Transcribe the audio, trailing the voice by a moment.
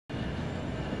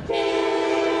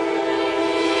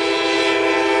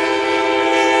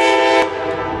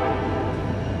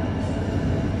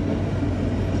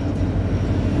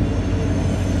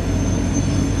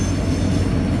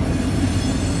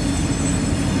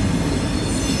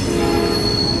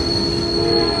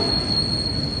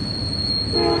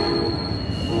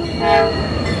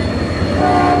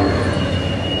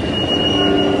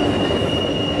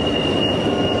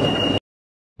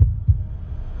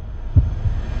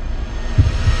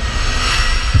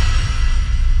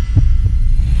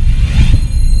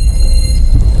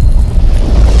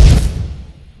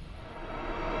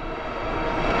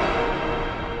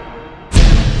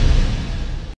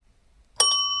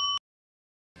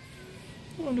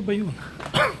Ano ba yun?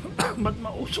 Ba't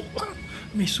mausok?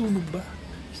 May sunog ba?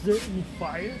 Is there any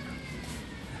fire?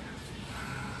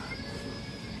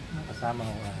 Kasama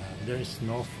ko, there is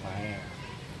no fire.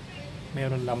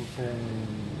 Meron lang pong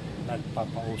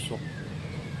nagpapausok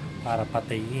para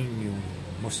patayin yung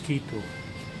mosquito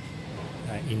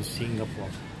in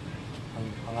Singapore. Ang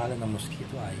pangalan ng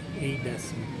mosquito ay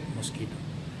Aedes mosquito.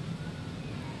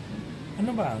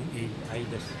 Ano ba ang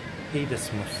Aedes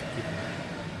mosquito?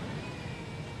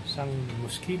 Isang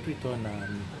mosquito ito na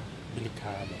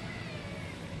delikado.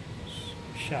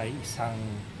 Siya ay isang...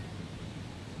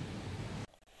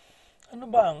 Ano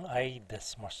ba ang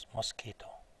Aedes mosquito?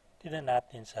 Tignan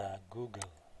natin sa Google.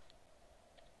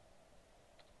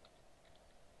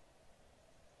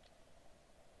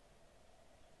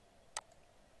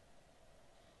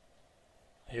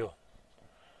 Ayun.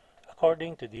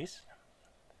 According to this,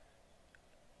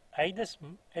 Aedes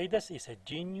is a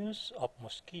genus of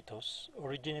mosquitoes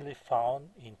originally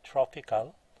found in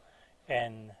tropical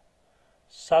and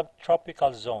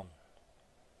subtropical zone,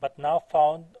 but now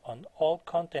found on all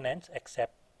continents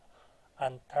except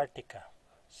Antarctica.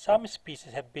 Some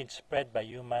species have been spread by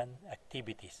human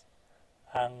activities.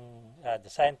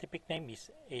 The scientific name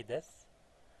is Aedes.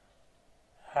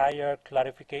 Higher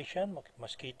clarification,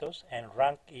 mosquitoes, and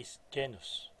rank is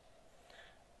genus.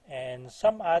 And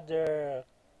some other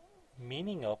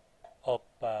meaning of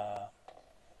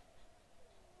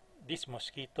these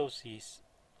mosquitoes is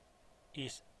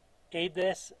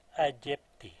Aedes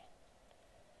aegypti.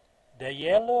 The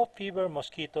yellow fever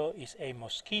mosquito is a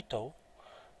mosquito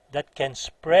that can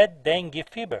spread dengue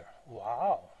fever.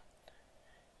 Wow!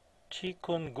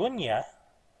 Chikungunya,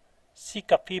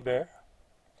 Zika fever,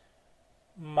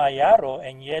 Mayaro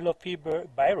and yellow fever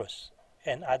virus,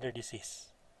 and other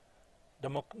disease.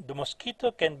 The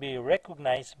mosquito can be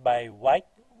recognized by white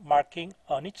marking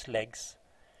on its legs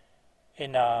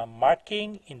and a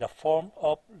marking in the form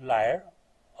of lyre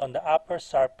on the upper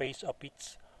surface of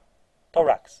its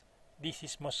thorax. This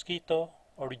is mosquito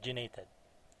originated.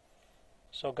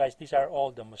 So guys, these are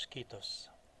all the mosquitoes.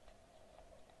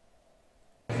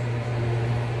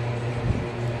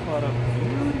 What a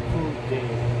beautiful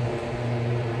day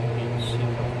in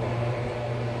Singapore.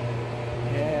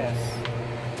 Yes.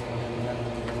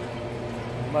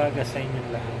 Umaga sa inyo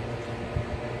lahat.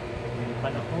 Yung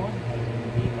panahon ay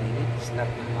hindi mainit, it's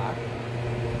not hot.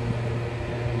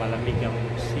 Malamig ang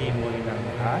simoy ng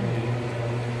hangin.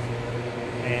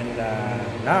 And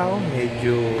now,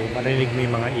 medyo marinig mo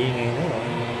yung mga ingay noon.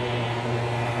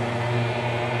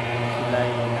 Sila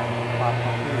yung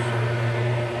nagpapapuso.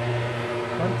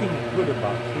 One thing good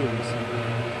about here is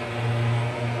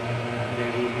they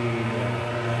really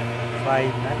try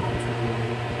not to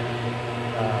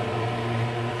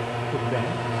prevent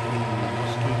the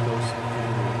mosquitoes to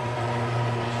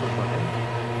survive.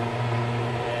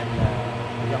 And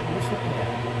yung usok niya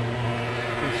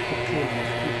is to kill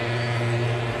mosquitoes.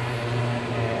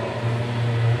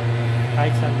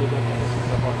 Kahit saan lugar na sa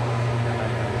Singapore,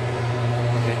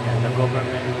 the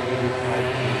government will try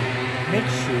to make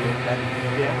sure that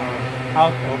they are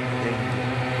out of danger.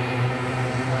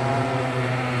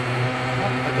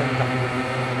 Maganda ko.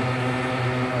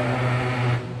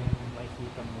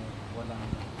 Makikita mo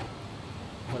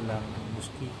walang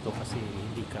mosquito kasi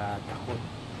hindi ka takot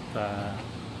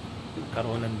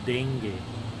karoon ng dengue.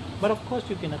 But of course,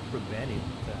 you cannot prevent it.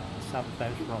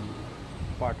 Sometimes from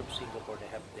part of Singapore they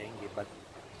have dengue, but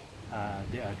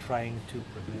they are trying to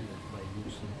prevent it by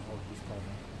using all this kind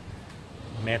of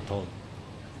method.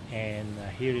 And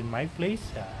here in my place,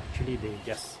 actually they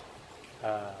just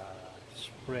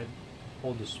spread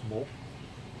all the smoke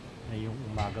na yung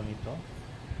umagang ito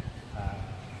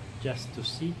just to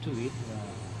see to it na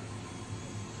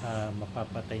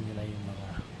mapapatay nila yung mga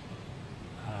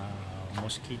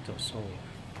mosquitoes. So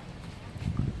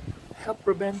help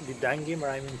prevent the dengue.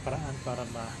 Maraming paraan para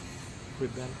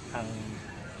ma-prevent ang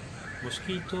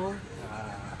mosquito.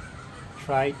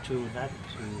 Try to not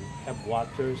to have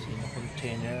waters in a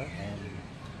container and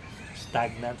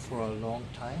stagnant for a long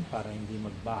time para hindi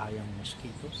magbahay ang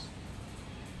mosquitoes.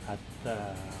 At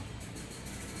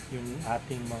yung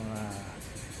ating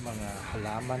mga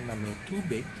halaman na may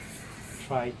tubig,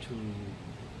 try to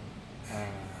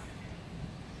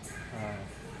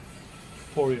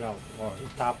pour it out or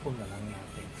itapon na lang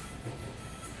natin.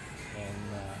 And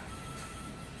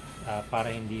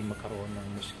para hindi magkaroon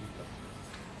ng mosquito.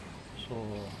 So,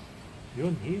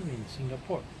 yun, here in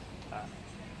Singapore,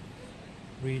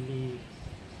 really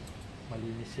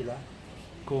malinis sila.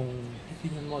 Kung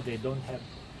titingnan mo, they don't have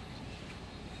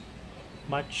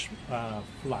much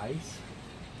flies.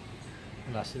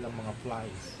 Wala silang mga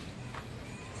flies.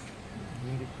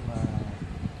 Hindi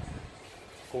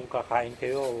kung kakain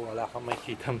kayo, wala kang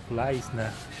makikitang flies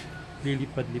na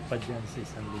lilipad-lipad yan sa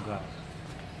isang lugar.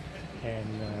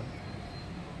 And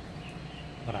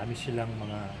marami silang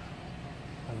mga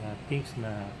things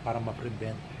na para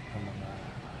ma-prevent ang mga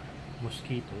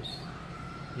mosquitoes.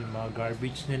 Yung mga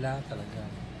garbage nila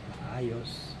talagang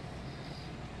maayos,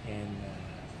 and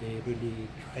they really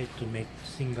try to make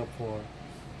Singapore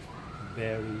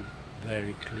very,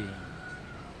 very clean.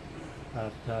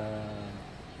 At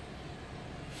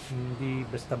hindi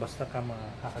basta-basta ka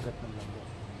makakagat ng lamok.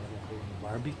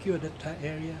 Barbecue at that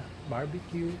area,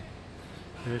 barbecue,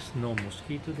 there's no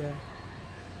mosquito there.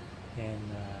 And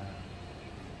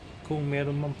kung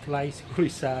meron mang flies, siguro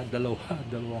isa,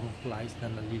 dalawang flies na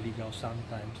naliligaw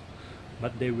sometimes,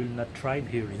 but they will not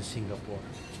thrive here in Singapore.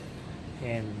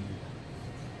 And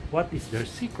what is their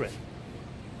secret?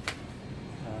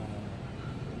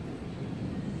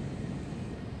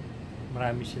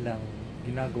 Marami silang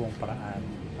ginagawang paraan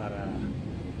para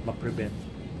ma-prevent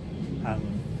ang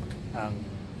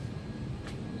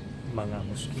mga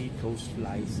mosquitoes,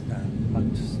 flies na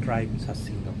mag-thrive sa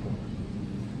Singapore.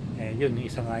 And yun,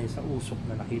 isa nga yun sa usok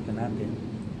na nakita natin,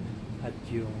 at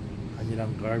yung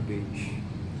kanilang garbage,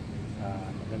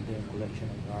 maganda yung collection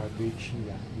ng garbage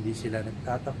nila. Hindi sila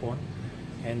nagtatapon,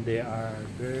 and they are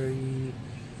very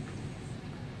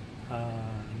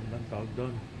ano bang tawag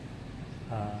doon,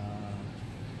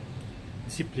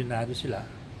 disiplinado sila.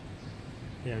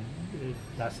 They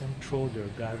doesn't throw their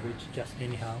garbage just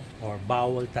anyhow, or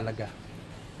bawal talaga.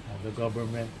 The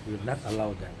government will not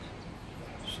allow that.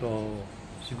 So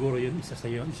siguro yun, isa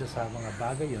sa mga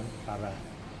bagay yun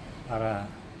para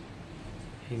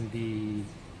hindi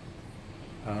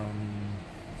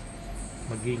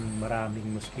maging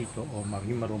maraming mosquito o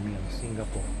maging marumi ang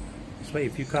Singapore. So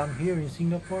if you come here in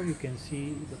Singapore, you can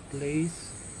see the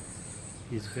place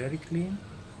is very clean,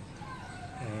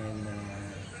 and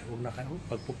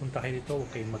pag pupunta kayo dito,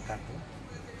 huwag kayong magkato,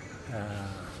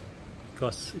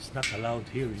 because it's not allowed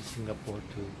here in Singapore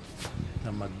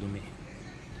na magdumi.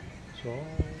 So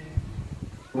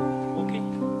okay.